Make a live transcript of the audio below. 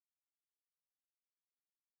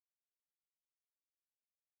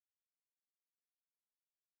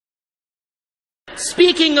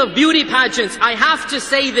speaking of beauty pageants, I have to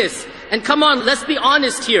say this, and come on, let's be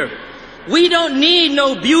honest here. We don't need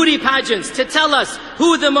no beauty pageants to tell us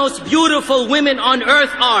who the most beautiful women on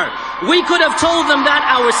earth are. We could have told them that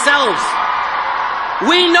ourselves.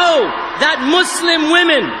 We know that Muslim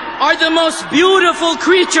women are the most beautiful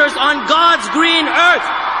creatures on God's green earth.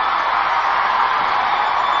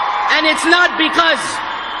 And it's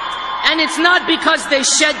not because they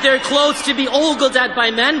shed their clothes to be ogled at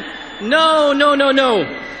by men. No, no, no, no.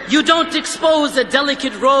 You don't expose a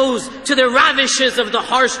delicate rose to the ravishes of the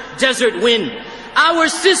harsh desert wind. Our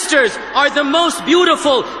sisters are the most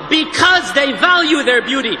beautiful because they value their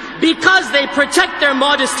beauty, because they protect their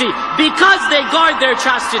modesty, because they guard their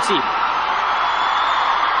chastity.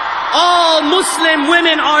 All Muslim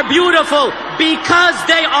women are beautiful because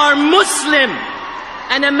they are Muslim.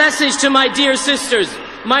 And a message to my dear sisters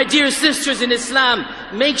in Islam,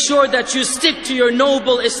 make sure that you stick to your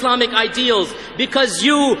noble Islamic ideals, because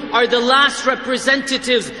you are the last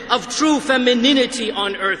representatives of true femininity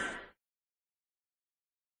on earth.